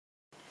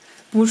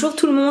Bonjour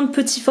tout le monde,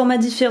 petit format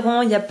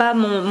différent, il n'y a pas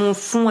mon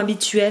fond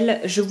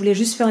habituel, je voulais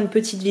juste faire une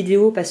petite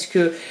vidéo parce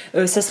que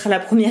ça sera la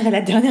première et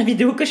la dernière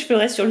vidéo que je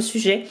ferai sur le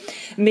sujet,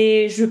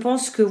 mais je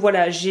pense que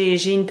voilà,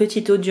 j'ai une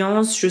petite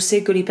audience, je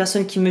sais que les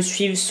personnes qui me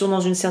suivent sont dans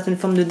une certaine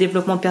forme de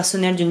développement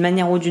personnel d'une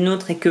manière ou d'une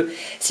autre et que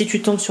si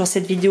tu tombes sur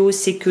cette vidéo,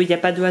 c'est qu'il n'y a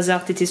pas de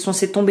hasard, tu étais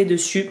censé tomber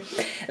dessus.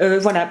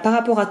 Voilà, par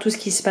rapport à tout ce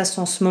qui se passe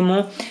en ce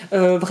moment,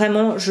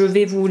 vraiment je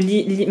vais vous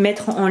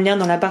mettre en lien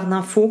dans la barre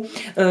d'infos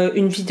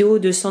une vidéo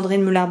de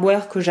Sandrine Müller-Boer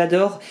que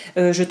j'adore,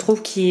 je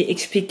trouve qui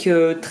explique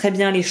très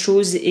bien les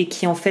choses et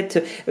qui en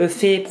fait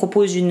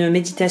propose une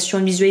méditation,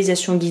 une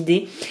visualisation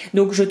guidée.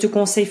 Donc je te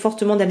conseille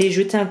fortement d'aller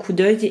jeter un coup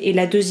d'œil. Et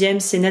la deuxième,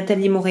 c'est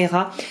Nathalie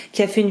Moreira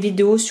qui a fait une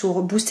vidéo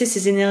sur booster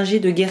ses énergies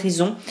de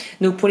guérison.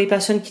 Donc pour les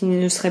personnes qui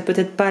ne seraient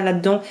peut-être pas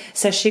là-dedans,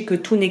 sachez que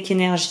tout n'est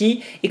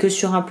qu'énergie et que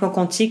sur un plan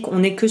quantique,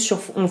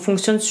 on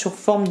fonctionne sur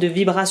forme de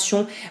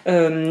vibration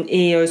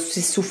et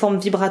c'est sous forme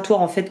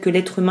vibratoire en fait que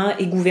l'être humain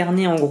est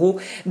gouverné en gros.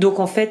 Donc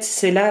en fait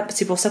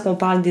c'est pour ça qu'on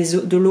parle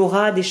de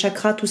l'aura, des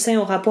chakras, tout ça est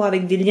en rapport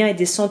avec des liens et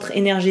des centres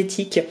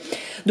énergétiques.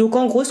 Donc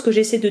en gros ce que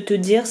j'essaie de te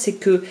dire c'est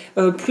que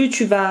plus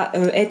tu vas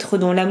être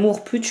dans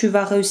l'amour, plus tu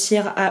vas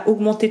réussir à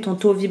augmenter ton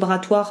taux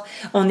vibratoire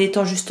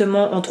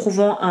en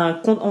trouvant un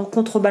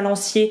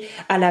contrebalancier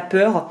à la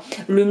peur,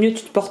 le mieux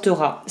tu te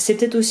porteras. C'est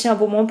peut-être aussi un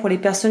bon moment pour les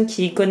personnes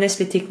qui connaissent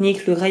les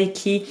techniques, le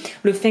reiki,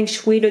 le feng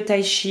shui, le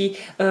tai chi,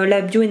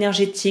 la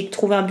bioénergétique,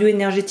 trouver un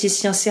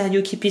bioénergéticien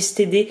sérieux qui puisse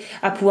t'aider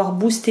à pouvoir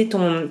booster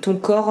ton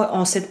corps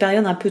en cette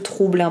période un peu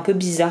trouble, un peu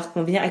bizarre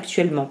qu'on vit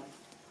actuellement.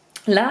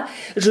 Là,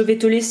 je vais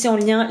te laisser en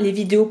lien les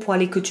vidéos pour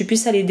que tu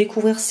puisses aller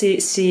découvrir ces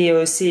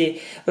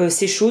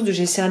choses.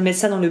 J'essaierai de mettre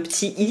ça dans le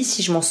petit i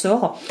si je m'en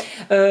sors.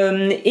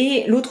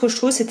 Et l'autre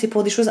chose, c'était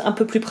pour des choses un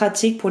peu plus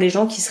pratiques pour les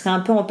gens qui seraient un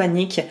peu en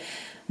panique.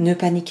 Ne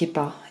paniquez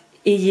pas.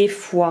 Ayez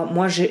foi.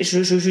 Moi,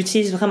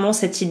 j'utilise vraiment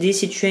cette idée.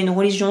 Si tu as une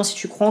religion, si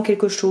tu crois en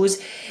quelque chose,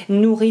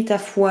 nourris ta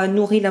foi,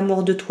 nourris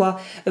l'amour de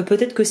toi.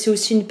 Peut-être que c'est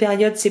aussi une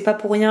période, c'est pas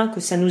pour rien que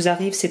ça nous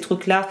arrive, ces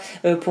trucs-là,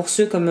 pour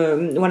ceux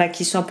comme voilà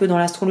qui sont un peu dans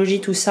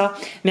l'astrologie, tout ça.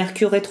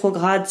 Mercure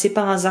rétrograde, c'est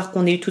pas un hasard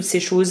qu'on ait eu toutes ces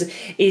choses.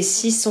 Et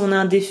si on a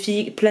un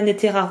défi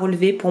planétaire à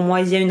relever, pour moi,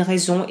 il y a une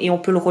raison et on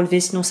peut le relever,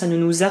 sinon ça ne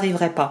nous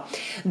arriverait pas.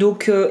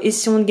 Donc,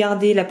 essayons de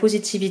garder la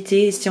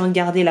positivité, essayons de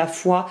garder la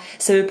foi.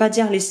 Ça veut pas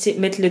dire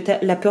mettre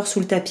la peur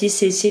sous le tapis.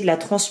 C'est essayer de la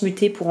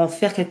transmuter pour en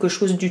faire quelque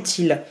chose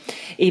d'utile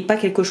et pas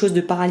quelque chose de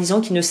paralysant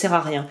qui ne sert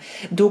à rien.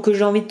 Donc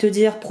j'ai envie de te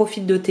dire,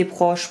 profite de tes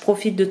proches,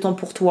 profite de temps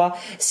pour toi.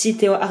 Si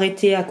tu es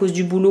arrêté à cause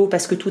du boulot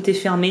parce que tout est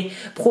fermé,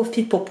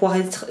 profite pour pouvoir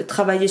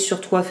travailler sur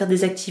toi, faire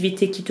des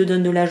activités qui te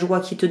donnent de la joie,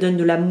 qui te donnent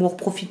de l'amour,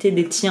 profiter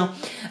des tiens,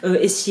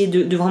 essayer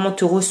de vraiment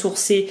te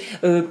ressourcer,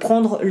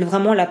 prendre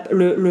vraiment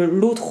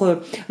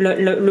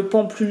le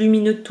pan plus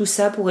lumineux de tout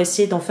ça pour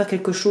essayer d'en faire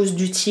quelque chose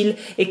d'utile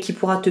et qui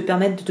pourra te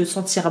permettre de te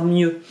sentir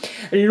mieux.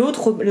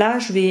 L'autre, là,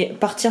 je vais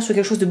partir sur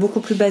quelque chose de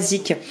beaucoup plus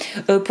basique.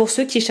 Pour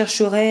ceux qui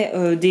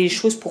chercheraient des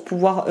choses pour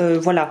pouvoir,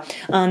 voilà,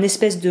 un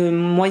espèce de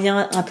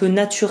moyen un peu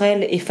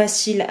naturel et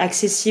facile,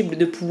 accessible,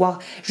 de pouvoir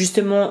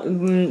justement,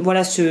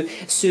 voilà,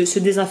 se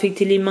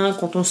désinfecter les mains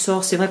quand on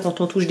sort. C'est vrai quand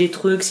on touche des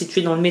trucs, si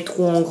tu es dans le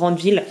métro en grande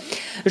ville.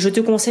 Je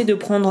te conseille de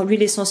prendre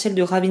l'huile essentielle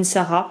de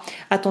Ravinsara.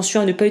 Attention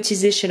à ne pas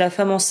utiliser chez la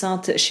femme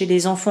enceinte, chez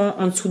les enfants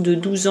en dessous de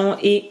 12 ans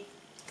et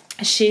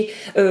chez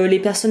les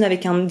personnes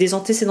avec des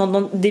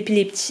antécédents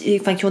d'épilepsie,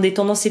 enfin qui ont des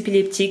tendances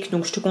épileptiques.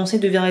 Donc je te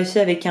conseille de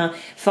vérifier avec un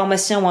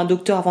pharmacien ou un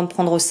docteur avant de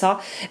prendre ça.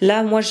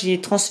 Là, moi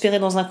j'ai transféré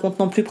dans un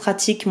contenant plus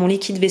pratique mon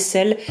liquide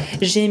vaisselle.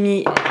 J'ai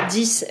mis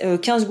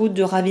 15 gouttes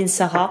de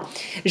Ravinsara.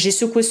 J'ai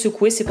secoué,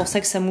 c'est pour ça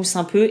que ça mousse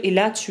un peu. Et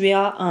là, tu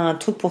as un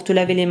truc pour te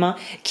laver les mains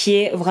qui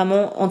est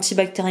vraiment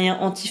antibactérien,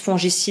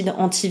 antifongicide,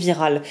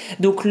 antiviral.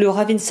 Donc le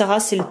Ravinsara,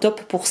 c'est le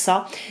top pour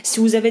ça. Si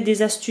vous avez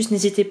des astuces,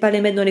 n'hésitez pas à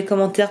les mettre dans les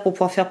commentaires pour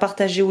pouvoir faire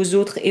partager aux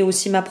autres et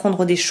aussi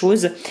m'apprendre des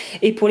choses.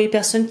 Et pour les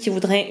personnes qui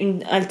voudraient une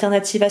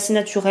alternative assez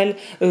naturelle,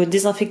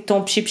 désinfectant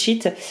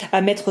pchit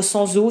à mettre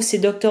sans eau, c'est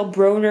Dr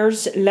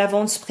Bronner's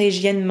lavande spray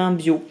hygiène main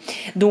bio.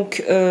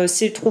 Donc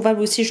c'est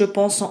trouvable aussi, je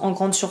pense, en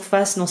grande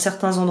surface dans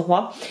certains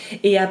endroits.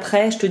 Et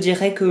après, je te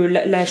dirais que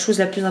la chose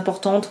la plus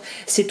importante,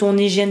 c'est ton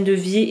hygiène de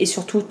vie et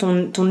surtout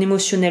ton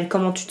émotionnel,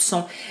 comment tu te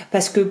sens.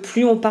 Parce que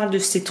plus on parle de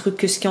ces trucs,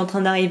 que ce qui est en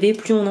train d'arriver,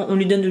 plus on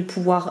lui donne le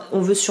pouvoir.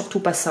 On veut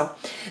surtout pas ça.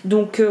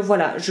 Donc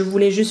voilà, je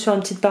voulais juste faire une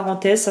petite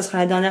parenthèse, ça sera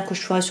la dernière que je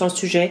ferai sur le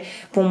sujet.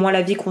 Pour moi,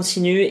 la vie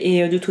continue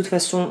et de toute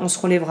façon, on se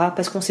relèvera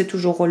parce qu'on s'est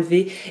toujours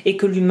relevé et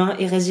que l'humain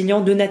est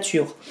résilient de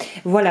nature.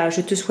 Voilà, je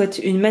te souhaite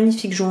une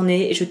magnifique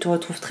journée et je te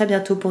retrouve très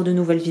bientôt pour de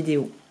nouvelles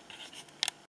vidéos.